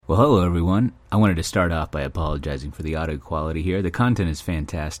Well, hello, everyone. I wanted to start off by apologizing for the audio quality here. The content is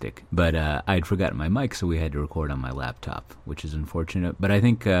fantastic, but I'd forgotten my mic, so we had to record on my laptop, which is unfortunate. But I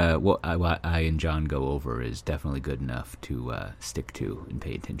think what I and John go over is definitely good enough to stick to and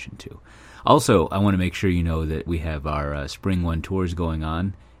pay attention to. Also, I want to make sure you know that we have our Spring One tours going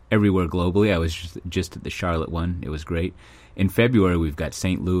on everywhere globally. I was just at the Charlotte one. It was great. In February, we've got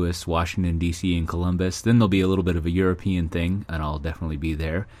St. Louis, Washington, D.C., and Columbus. Then there'll be a little bit of a European thing, and I'll definitely be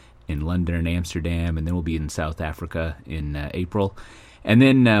there in London and Amsterdam, and then we'll be in South Africa in April. And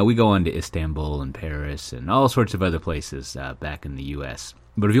then we go on to Istanbul and Paris and all sorts of other places back in the U.S.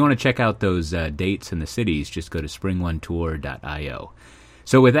 But if you want to check out those dates and the cities, just go to springonetour.io.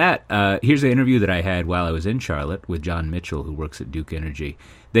 So with that, here's the interview that I had while I was in Charlotte with John Mitchell, who works at Duke Energy.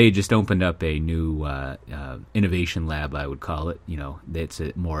 They just opened up a new innovation lab, I would call it. You know, it's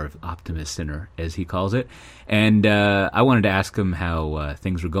a more of Optimus Center, as he calls it. And I wanted to ask him how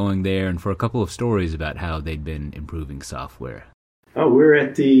things were going there and for a couple of stories about how they'd been improving software. Oh, we're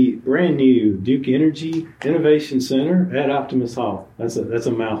at the brand new Duke Energy Innovation Center at Optimus Hall. That's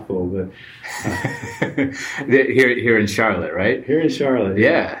a mouthful, but here in Charlotte, right? Here in Charlotte.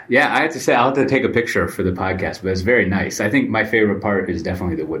 Yeah. I have to say, I'll have to take a picture for the podcast, but it's very nice. I think my favorite part is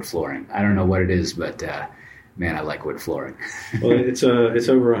definitely the wood flooring. I don't know what it is, but man, I like wood flooring. Well, it's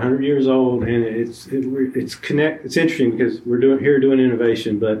over 100 years old, and it's interesting because we're doing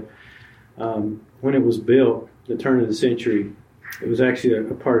innovation, but when it was built, the turn of the century. It was actually a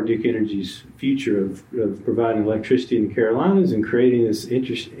part of Duke Energy's future of providing electricity in the Carolinas and creating this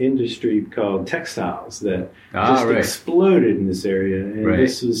industry called textiles that exploded in this area. And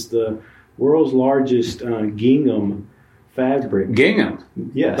this was the world's largest gingham fabric. Gingham?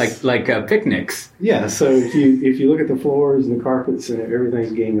 Yes. Like picnics? Yeah, so if you look at the floors and the carpets and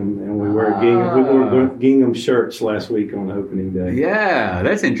everything's gingham, and we wear gingham. We wore gingham shirts last week on opening day. Yeah,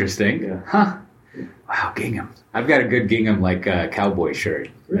 that's interesting. Yeah. Huh. Wow, gingham! I've got a good gingham cowboy shirt.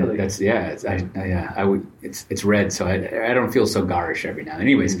 Really? It's red, so I don't feel so garish every now and then.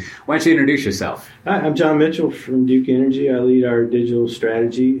 Anyways, why don't you introduce yourself? Hi, I'm John Mitchell from Duke Energy. I lead our digital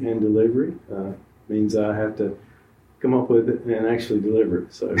strategy and delivery. Means I have to come up with it and actually deliver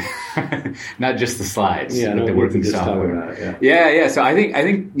it. So not just the slides, but the working software. About it, Yeah. So I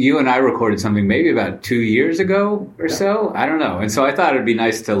think you and I recorded something maybe about 2 years ago or so. I don't know, and so I thought it'd be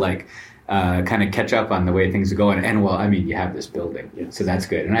nice to kind of catch up on the way things are going. And well, I mean, you have this building, so that's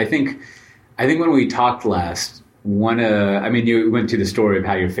good. And I think when we talked last, you went to the story of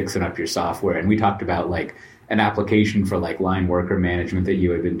how you're fixing up your software, and we talked about an application for line worker management that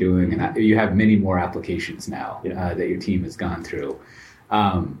you had been doing, and you have many more applications now that your team has gone through.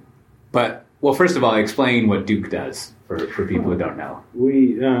 But first of all, explain what Duke does for people who don't know.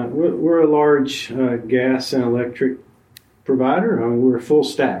 We're a large gas and electric provider. I mean, we're a full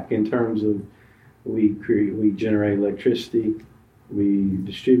stack in terms of we generate electricity, we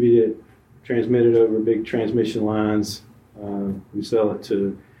distribute it, transmit it over big transmission lines, we sell it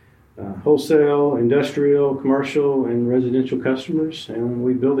to wholesale, industrial, commercial, and residential customers, and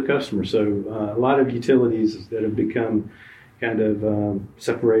we build the customer. So a lot of utilities that have become kind of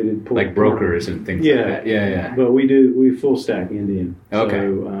separated, like brokers and things like that. Yeah. But we full stack end to end. Okay.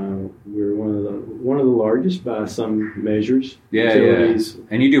 So we're one of the largest by some measures. Yeah.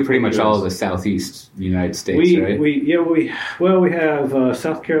 And you do pretty much all of the southeast United States, right? We have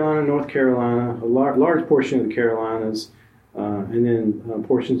South Carolina, North Carolina, a large portion of the Carolinas, and then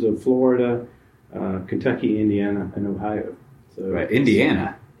portions of Florida, Kentucky, Indiana, and Ohio. So right,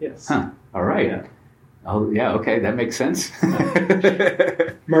 Indiana. Yes. Huh. All right. Yeah. Oh, yeah, okay, that makes sense.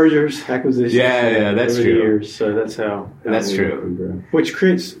 Mergers, acquisitions. Yeah, that's true. Years, so that's how that's true. We grow. Which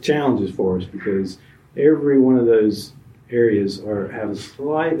creates challenges for us because every one of those areas have a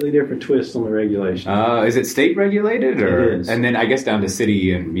slightly different twist on the regulation. Is it state regulated? Or? It is. And then I guess down to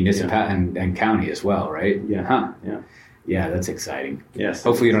city and municipality and county as well, right? Yeah. Huh. Yeah. Yeah, that's exciting. Yes.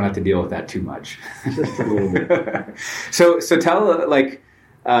 Hopefully you don't have to deal with that too much. Just a little bit. So tell,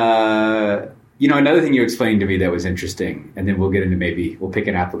 another thing you explained to me that was interesting, and then we'll get into we'll pick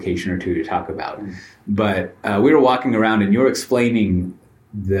an application or two to talk about. But we were walking around and you were explaining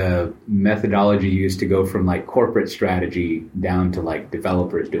the methodology used to go from corporate strategy down to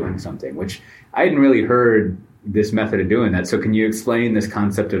developers doing something, which I hadn't really heard this method of doing that. So can you explain this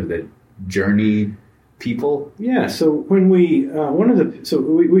concept of the journey people? Yeah. So when we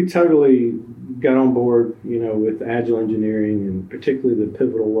totally got on board, with agile engineering and particularly the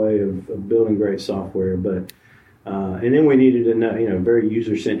pivotal way of building great software. But and then we needed a very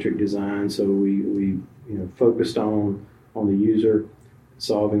user centric design. So we focused on the user.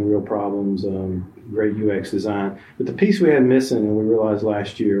 solving real problems, great UX design. But the piece we had missing, and we realized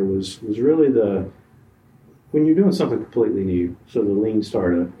last year, was really when you're doing something completely new. So the lean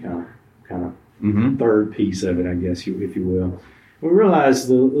startup kind of third piece of it, I guess, if you will. We realized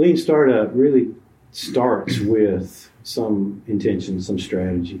the lean startup really starts with some intention, some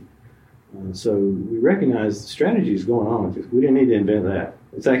strategy. So we recognize the strategy is going on. We didn't need to invent that.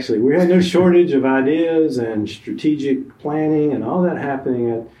 It's actually, we had no shortage of ideas and strategic planning and all that happening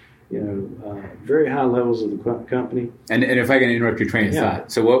at very high levels of the company. And if I can interrupt your train of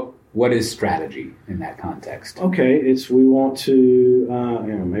thought, so what is strategy in that context? Okay, it's we want to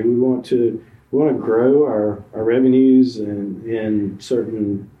maybe we want to grow our revenues in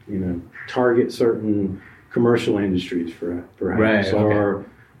certain target certain commercial industries perhaps, right, okay.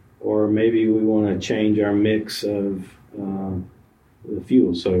 or maybe we want to change our mix of the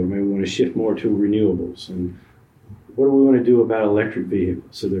fuel. So maybe we want to shift more to renewables. And what do we want to do about electric vehicles?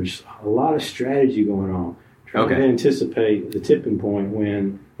 So there's a lot of strategy going on. Trying to anticipate the tipping point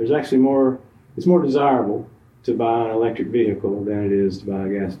when there's actually it's more desirable to buy an electric vehicle than it is to buy a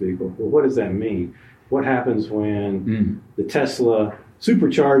gas vehicle. Well, what does that mean? What happens when the Tesla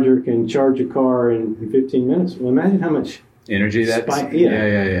supercharger can charge a car in 15 minutes? Well, imagine how much energy that's... Yeah.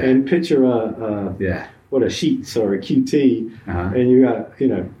 And picture a Sheetz or a QT, and you got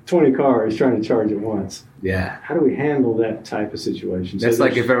 20 cars trying to charge at once. Yeah. How do we handle that type of situation? That's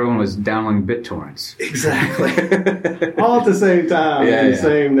like if everyone was downloading BitTorrents. Exactly. All at the same time in the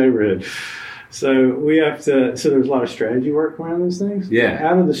same neighborhood. So we have to. So there's a lot of strategy work around those things. Yeah.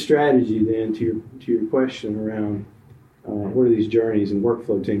 Out of the strategy, then to your question around what are these journeys and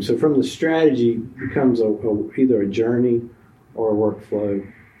workflow teams. So from the strategy becomes either a journey or a workflow.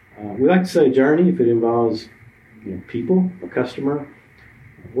 We like to say journey if it involves people, a customer.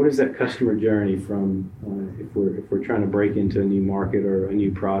 What is that customer journey from if we're trying to break into a new market or a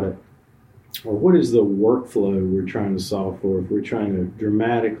new product? Or what is the workflow we're trying to solve for if we're trying to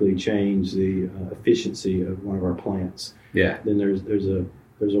dramatically change the efficiency of one of our plants? Yeah. Then there's a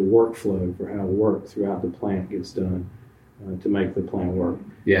workflow for how work throughout the plant gets done to make the plant work.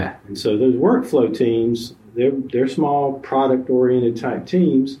 Yeah. And so those workflow teams, they're small product-oriented type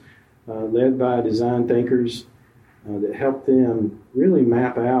teams led by design thinkers that help them really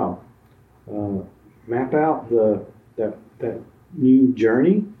map out that new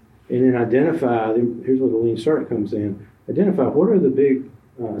journey, and then identify. Here's where the lean startup comes in. Identify what are the big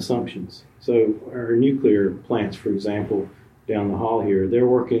assumptions. So our nuclear plants, for example, down the hall here, they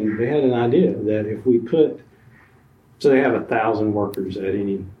had an idea that if we so they have 1,000 workers at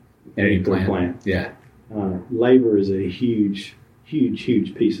any plant. Yeah. Labor is a huge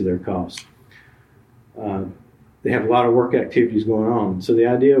piece of their cost. They have a lot of work activities going on. So the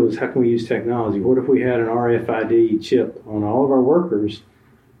idea was, how can we use technology? What if we had an RFID chip on all of our workers?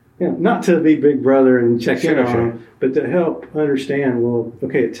 Not to be big brother and check in on them, but to help understand, well,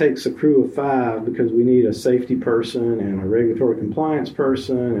 okay, it takes a crew of 5 because we need a safety person and a regulatory compliance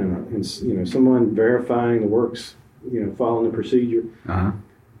person and someone verifying the work's following the procedure.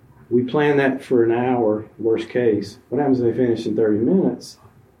 We plan that for an hour, worst case. What happens if they finish in 30 minutes?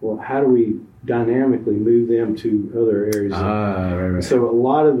 Well, how do we dynamically move them to other areas? Right. So a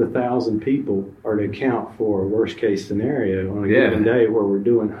lot of the 1,000 people are to account for a worst case scenario on a given day where we're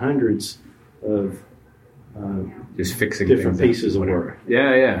doing hundreds of just fixing different pieces of work.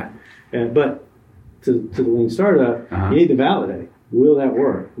 Yeah. But to the lean startup, you need to validate. Will that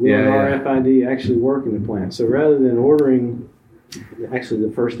work? Will an RFID actually work in the plant? So rather than ordering, actually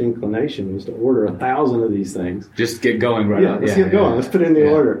the first inclination was to order 1,000 of these things. Just get going Let's get going. Let's put in the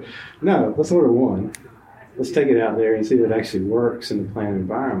order. No, let's order one. Let's take it out there and see if it actually works in the plant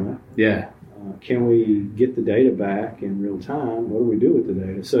environment. Yeah. Can we get the data back in real time? What do we do with the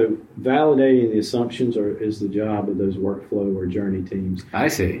data? So validating the assumptions is the job of those workflow or journey teams. I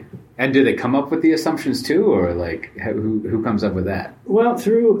see. And do they come up with the assumptions too, or like who comes up with that? Well,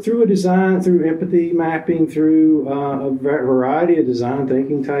 through a design, through empathy mapping, through a variety of design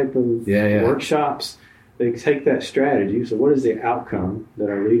thinking type of workshops, they take that strategy. So what is the outcome that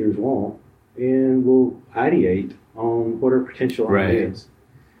our leaders want? And we'll ideate on what are potential ideas.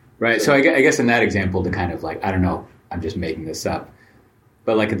 Right. So I guess in that example, to kind of like, I don't know, I'm just making this up.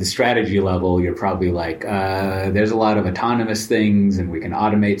 But like at the strategy level, you're probably like, there's a lot of autonomous things and we can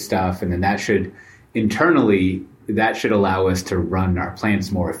automate stuff. And then that should allow us to run our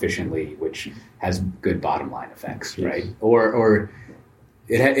plants more efficiently, which has good bottom line effects, right? Or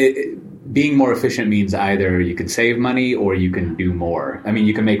being more efficient means either you can save money or you can do more. I mean,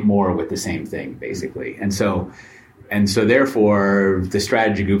 you can make more with the same thing, basically. And so And so therefore the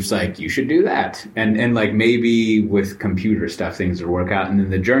strategy group's like, you should do that. And like maybe with computer stuff, things will work out. And then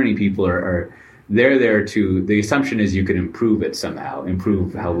the journey people are they're there to, the assumption is you can improve it somehow,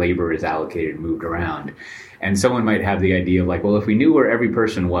 improve how labor is allocated, moved around. And someone might have the idea of like, well, if we knew where every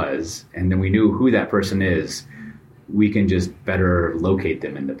person was, and then we knew who that person is, we can just better locate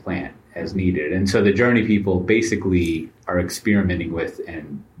them in the plant as needed. And so the journey people basically are experimenting with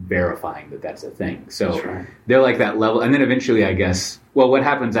and verifying that that's a thing. So right. They're like that level. And then eventually, I guess, well, what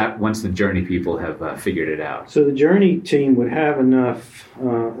happens once the journey people have figured it out? So the journey team would have enough,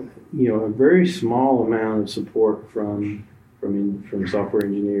 a very small amount of support from software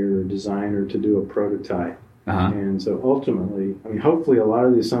engineer or designer to do a prototype. Uh-huh. And so ultimately, hopefully a lot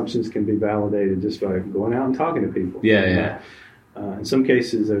of the assumptions can be validated just by going out and talking to people. Yeah. In some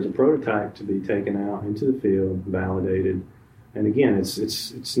cases, there's a prototype to be taken out into the field, validated. And again,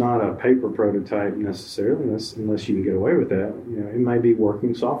 it's not a paper prototype necessarily, unless you can get away with that. It may be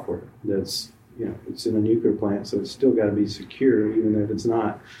working software that's, it's in a nuclear plant, so it's still got to be secure, even if it's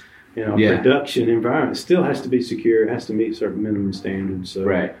not, production environment. It still has to be secure. It has to meet certain minimum standards. So,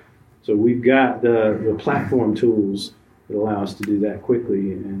 right. So we've got the platform tools that allow us to do that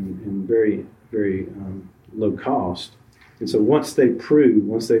quickly and very, very low cost. And so once they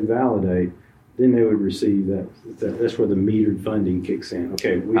validate, then they would receive that. That's where the metered funding kicks in.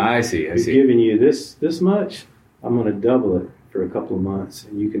 Okay, I see. We've given you this much. I'm going to double it for a couple of months,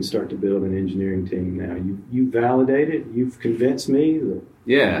 and you can start to build an engineering team now. You validated. You've convinced me, the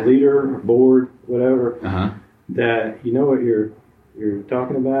leader, board, whatever, that you know what you're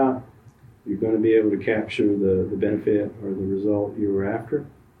talking about. You're going to be able to capture the benefit or the result you were after.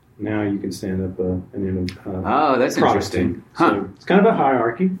 Now you can stand up that's interesting. So it's kind of a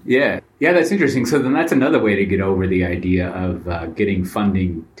hierarchy. Yeah, that's interesting. So then that's another way to get over the idea of getting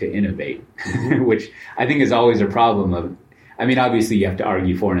funding to innovate, which I think is always a problem of, obviously you have to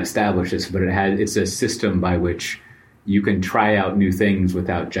argue for and establish this, but it's a system by which you can try out new things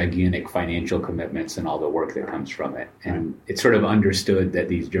without gigantic financial commitments and all the work that comes from it. And it's sort of understood that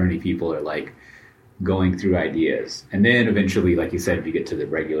these journey people are like going through ideas. And then eventually, like you said, you get to the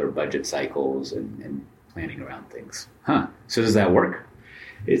regular budget cycles and planning around things. So does that work?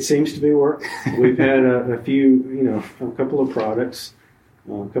 It seems to be work. We've had a few, a couple of products,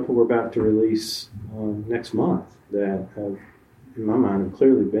 a couple we're about to release next month that have, in my mind, have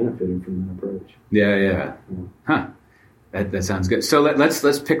clearly benefited from that approach. Yeah. That sounds good. So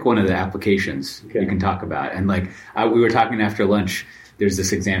let's pick one of the applications you can talk about. And we were talking after lunch, there's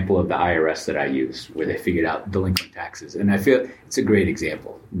this example of the IRS that I use where they figured out delinquent taxes. And I feel it's a great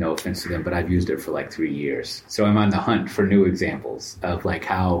example. No offense to them, but I've used it for 3 years. So I'm on the hunt for new examples of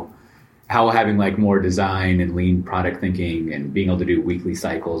how having more design and lean product thinking and being able to do weekly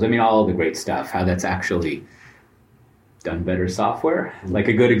cycles. All the great stuff, how that's actually done better software.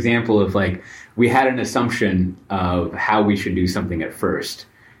 A good example of we had an assumption of how we should do something at first,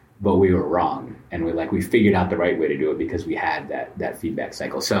 but we were wrong, and we figured out the right way to do it because we had that feedback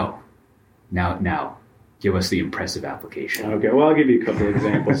cycle. So now give us the impressive application. Okay, well, I'll give you a couple of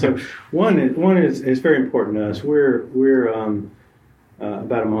examples. So one is very important to us. We're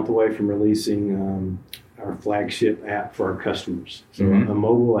about a month away from releasing our flagship app for our customers. So a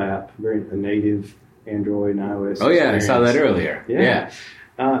mobile app, a native Android and iOS. Oh yeah, experience. I saw that earlier. Yeah.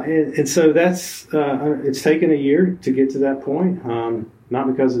 And so that's it's taken a year to get to that point. Not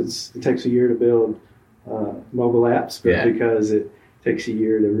because it takes a year to build mobile apps, but because it takes a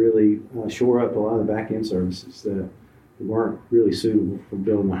year to really shore up a lot of the back-end services that weren't really suitable for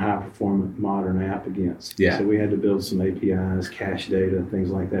building a high-performant modern app against. Yeah. So we had to build some APIs, cache data, things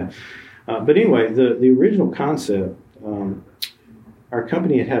like that. But anyway, the original concept, our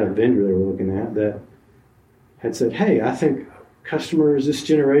company had a vendor they were looking at that had said, hey, I think customers this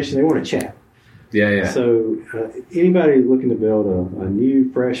generation, they want to chat. Yeah. So anybody looking to build a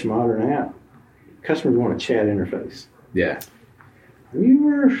new, fresh, modern app, customers want a chat interface. Yeah. We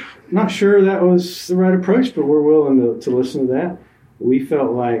were not sure that was the right approach, but we're willing to listen to that. We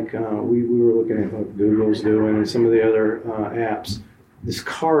felt like we were looking at what Google's doing and some of the other apps, this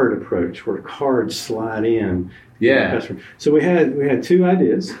card approach where cards slide in. Yeah. So we had two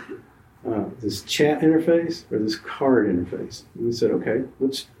ideas. This chat interface or this card interface. And we said, okay,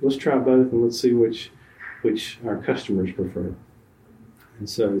 let's try both and let's see which our customers prefer. And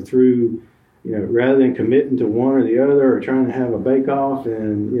so through, rather than committing to one or the other or trying to have a bake-off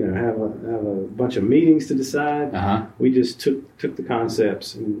and, have a bunch of meetings to decide, we just took the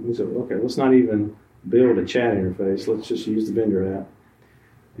concepts and we said, okay, let's not even build a chat interface. Let's just use the vendor app.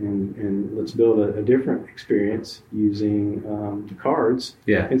 And let's build a different experience using the cards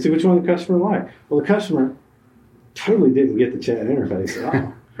and see which one the customer likes. Well, the customer totally didn't get the chat interface at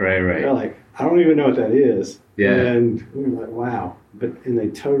all. Right. They're like, I don't even know what that is. Yeah. And we were like, wow. And they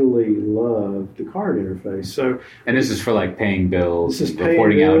totally love the card interface. So, and this is for like paying bills, this is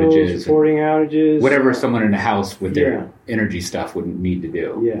reporting outages, whatever someone in a house with their energy stuff would need to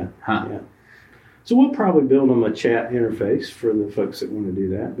do. Yeah. Huh. Yeah. So we'll probably build them a chat interface for the folks that want to do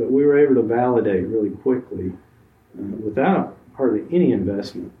that. But we were able to validate really quickly without hardly any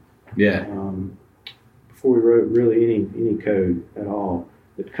investment. Yeah. Before we wrote really any code at all,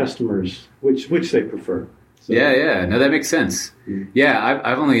 that customers, which they prefer. So, Yeah. No, that makes sense. Mm-hmm. Yeah,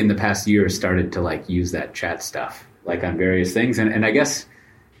 I've only in the past year started to like use that chat stuff, like on various things. And I guess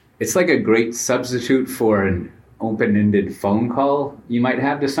it's like a great substitute for an open-ended phone call you might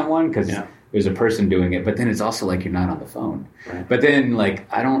have to someone because there's a person doing it. But then it's also like you're not on the phone. Right. But then like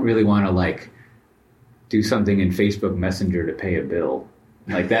I don't really want to like do something in Facebook Messenger to pay a bill.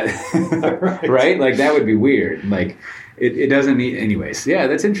 Like that, right? Like that would be weird. Like it doesn't need, anyways. Yeah,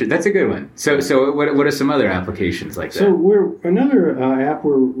 that's interesting. That's a good one. So what are some other applications like that? So we're another app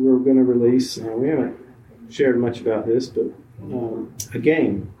we're going to release. We haven't shared much about this, but a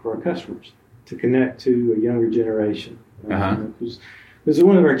game for our customers to connect to a younger generation. Because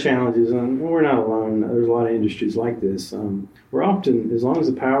one of our challenges, and we're not alone, there's a lot of industries like this. We're often, as long as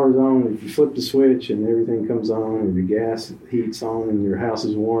the power's on, if you flip the switch and everything comes on, and your gas heat's on, and your house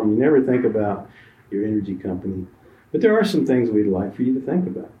is warm, you never think about your energy company. But there are some things we'd like for you to think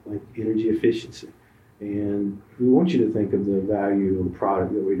about, like energy efficiency. And we want you to think of the value of the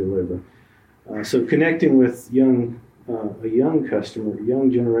product that we deliver. So connecting with a young customer, a young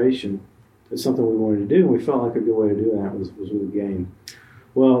generation, is something we wanted to do, and we felt like a good way to do that was with a game.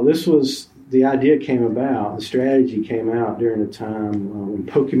 Well, the idea came about, the strategy came out during the time when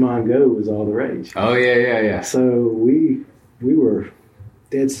Pokemon Go was all the rage. Oh, yeah. So we were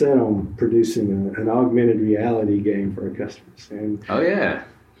dead set on producing an augmented reality game for our customers. And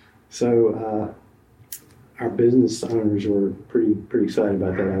so our business owners were pretty excited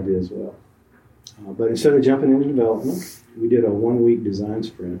about that idea as well. But instead of jumping into development, we did a 1-week design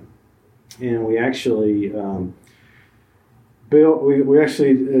sprint. And we actually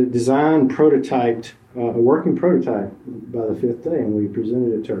designed, prototyped a working prototype by the 5th day, and we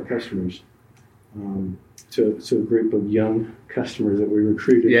presented it to our customers, to a group of young customers that we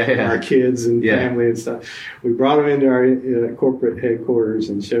recruited, our kids and family and stuff. We brought them into our corporate headquarters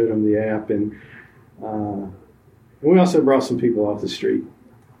and showed them the app, and we also brought some people off the street.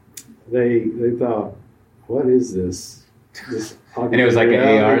 They thought, "What is this?" And it was like an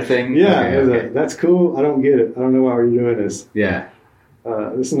AR thing? Yeah, okay. That's cool. I don't get it. I don't know why we're doing this. Yeah.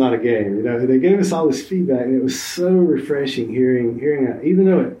 This is not a game. They gave us all this feedback, and it was so refreshing hearing that, even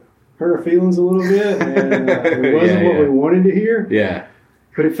though it hurt our feelings a little bit, and it wasn't what we wanted to hear. Yeah.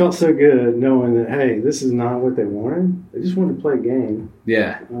 But it felt so good knowing that, hey, this is not what they wanted. They just wanted to play a game.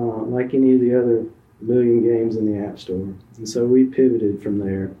 Yeah. Like any of the other million games in the App Store. And so we pivoted from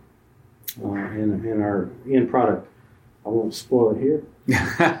there. And our end product, I won't spoil it here.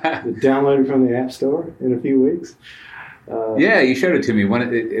 Downloaded from the App Store in a few weeks. You showed it to me.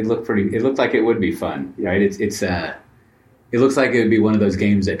 It looked pretty. It looked like it would be fun, right? It looks like it would be one of those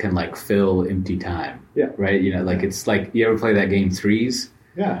games that can like fill empty time. Yeah. Right. Like it's like, you ever play that game Threes?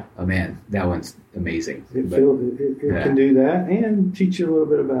 Yeah. Oh man, that one's amazing. It can do that and teach you a little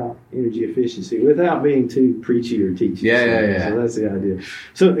bit about energy efficiency without being too preachy or teachy. Yeah. So that's the idea.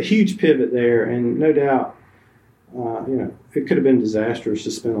 So a huge pivot there, and no doubt, it could have been disastrous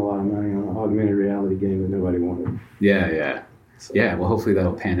to spend a lot of money on an augmented reality game that nobody wanted. Yeah. So, well, hopefully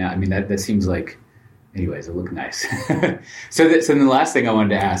that'll pan out. I mean, that seems like, anyways, it looked nice. So then the last thing I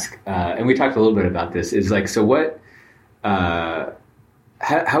wanted to ask, and we talked a little bit about this, is like, so what,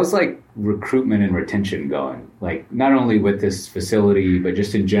 how's like recruitment and retention going? Like not only with this facility, but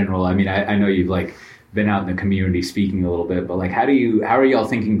just in general. I mean, I know you've like been out in the community speaking a little bit, but like, how are y'all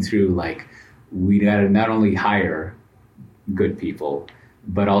thinking through like, we got to not only hire good people,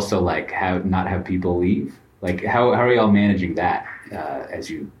 but also like not have people leave? Like how are y'all managing that as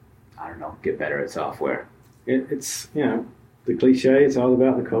you, I don't know, get better at software? It's the cliche. It's all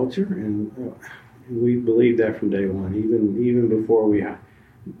about the culture, and we believe that from day one. Even before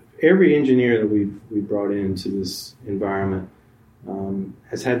every engineer that we brought into this environment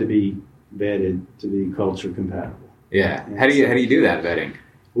has had to be vetted to be culture compatible. Yeah. And how do you do that vetting?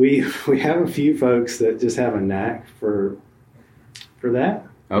 We have a few folks that just have a knack for that.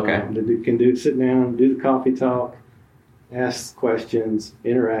 Okay. That can sit down, do the coffee talk, ask questions,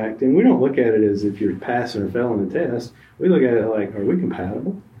 interact, and we don't look at it as if you're passing or failing the test. We look at it like, are we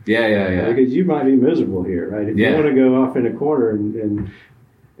compatible? Yeah. Because you might be miserable here, right? If you want to go off in a corner and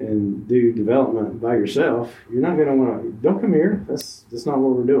and do development by yourself, you're not going to want to. Don't come here. That's not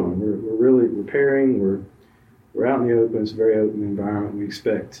what we're doing. We're really repairing. We're out in the open. It's a very open environment. We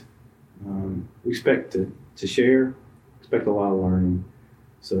expect to share. Expect a lot of learning.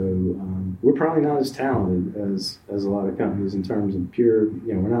 So we're probably not as talented as a lot of companies in terms of pure.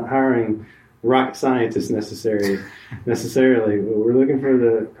 We're not hiring rocket scientists necessarily. We're looking for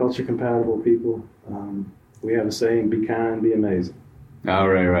the culture compatible people. We have a saying: "Be kind, be amazing." Oh,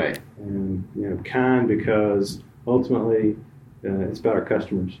 right. And kind because ultimately it's about our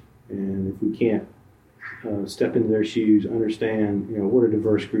customers, and if we can't step into their shoes, understand what a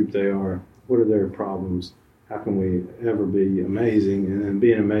diverse group they are, what are their problems, how can we ever be amazing? And then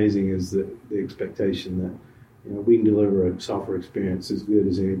being amazing is the expectation that we can deliver a software experience as good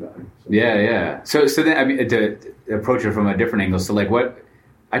as anybody. So. Yeah. So then to approach it from a different angle. So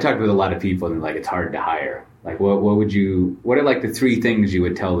I talked with a lot of people and it's hard to hire. Like what are like the three things you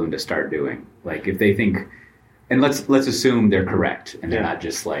would tell them to start doing? Like if they think, and let's assume they're correct and they're not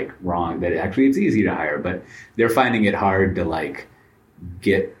just wrong, that actually it's easy to hire, but they're finding it hard to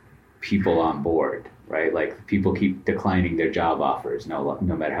get people on board, right? Like people keep declining their job offers no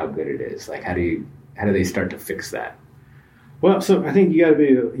matter how good it is. Like how do they start to fix that? Well, so I think you got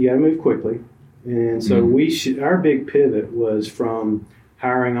to move quickly. And so our big pivot was from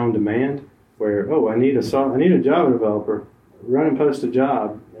hiring on demand, where I need a Java developer, run and post a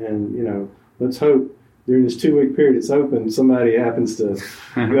job, and let's hope during this 2-week period it's open, somebody happens to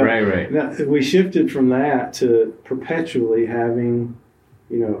right. Now, we shifted from that to perpetually having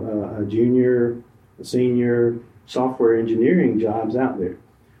a junior, a senior software engineering jobs out there,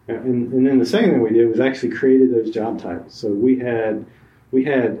 and then the second thing we did was actually created those job titles. So we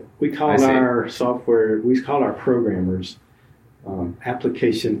called our programmers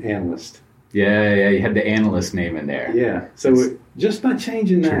application analyst. Yeah, you had the analyst name in there. Yeah, so just by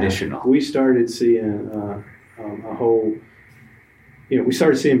changing that, traditional, we started seeing we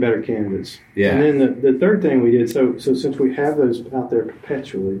started seeing better candidates. Yeah. And then the third thing we did, so since we have those out there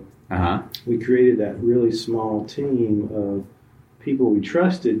perpetually, we created that really small team of people we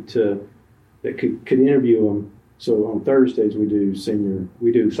trusted that could interview them. So on Thursdays we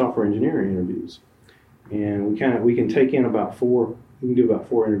do software engineering interviews, and we can take in about 4. We can do about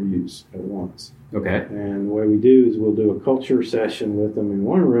 4 interviews at once. Okay. And the way we do is we'll do a culture session with them in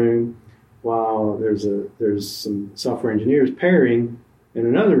one room, while there's some software engineers pairing in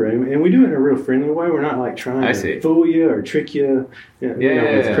another room, and we do it in a real friendly way. We're not trying to fool you or trick you,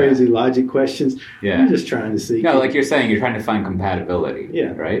 with crazy logic questions. Yeah. We're just trying to see. No, like you're saying, you're trying to find compatibility.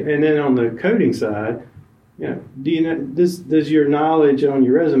 Yeah. Right. And then on the coding side, does your knowledge on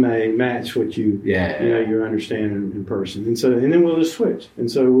your resume match what you're understanding in person? And then we'll just switch.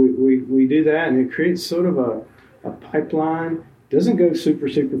 And so we do that, and it creates sort of a pipeline. Doesn't go super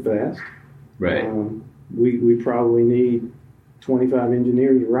fast. Right. We probably need 25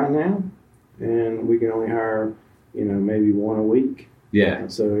 engineers right now, and we can only hire maybe one a week. Yeah.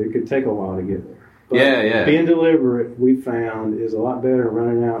 So it could take a while to get there. But being deliberate, we found, is a lot better than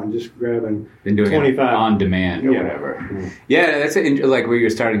running out and just grabbing than doing 25 it on demand or whatever. Yeah, that's like where you're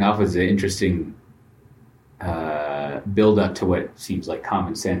starting off with an interesting build up to what seems like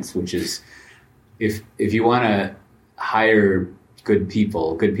common sense, which is if you want to hire good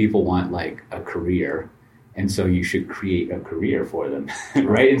people want a career. And so you should create a career for them,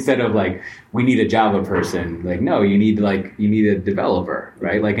 right? Instead of we need a Java person. No, you need a developer,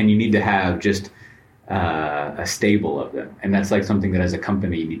 right? And you need to have just a stable of them, and that's something that as a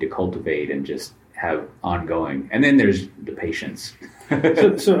company you need to cultivate and just have ongoing. And then there's the patience.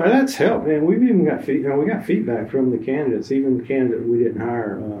 so that's helped, and we've even got we got feedback from the candidates. Even the candidate we didn't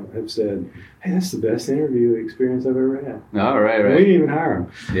hire have said, "Hey, that's the best interview experience I've ever had." Oh, right. We didn't even hire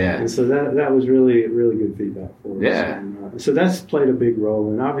them. Yeah, and so that was really good feedback for us. Yeah, and, so that's played a big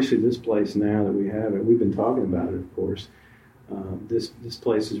role, and obviously this place now that we have it, we've been talking about it, of course. This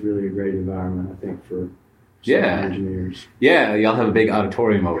place is really a great environment, I think, for engineers. Yeah, y'all have a big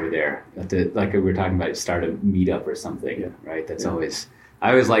auditorium over there. Like we were talking about, start a meetup or something, right? That's always.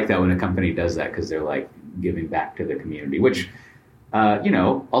 I always like that when a company does that, because they're giving back to the community, which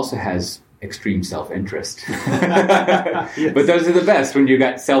also has extreme self-interest. Yes. But those are the best when you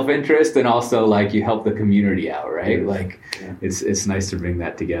got self-interest and also you help the community out, right? Yes. It's nice to bring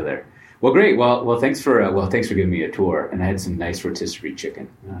that together. Well, great. Well, thanks for giving me a tour, and I had some nice rotisserie chicken,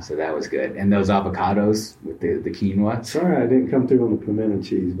 so that was good. And those avocados with the quinoa. Sorry, I didn't come through on the pimento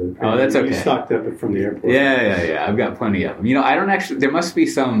cheese, but that's okay. You stocked up from the airport. Yeah. I've got plenty of them. I don't actually. There must be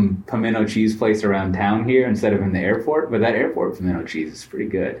some pimento cheese place around town here instead of in the airport, but that airport pimento cheese is pretty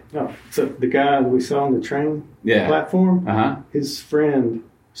good. Oh, so the guy that we saw on the train platform, his friend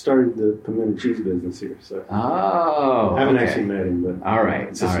started the pimento cheese business here. So Oh, I haven't okay. actually met him, but All right,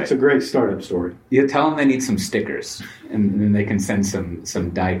 it's a great startup story. You tell them they need some stickers, and then they can send some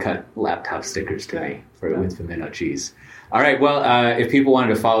die-cut laptop stickers to me with pimento cheese. All right. Well, if people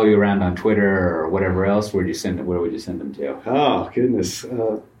wanted to follow you around on Twitter or whatever else, where would you send them to? Oh goodness.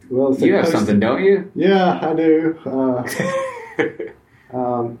 Well, You have something, don't you? Yeah, I do.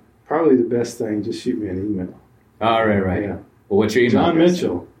 Probably the best thing, just shoot me an email. All right. Yeah. Well, what's your email John address?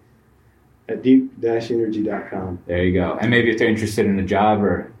 Mitchell at duke-energy.com. There you go. And maybe if they're interested in a job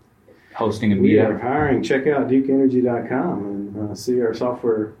or hosting a We are meetup. hiring. Check out duke-energy.com and see our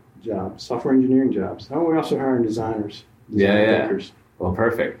software engineering jobs. Oh, we're also hiring designers. Yeah. Makers. Well,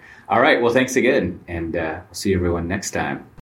 perfect. All right. Well, thanks again. And we'll see everyone next time.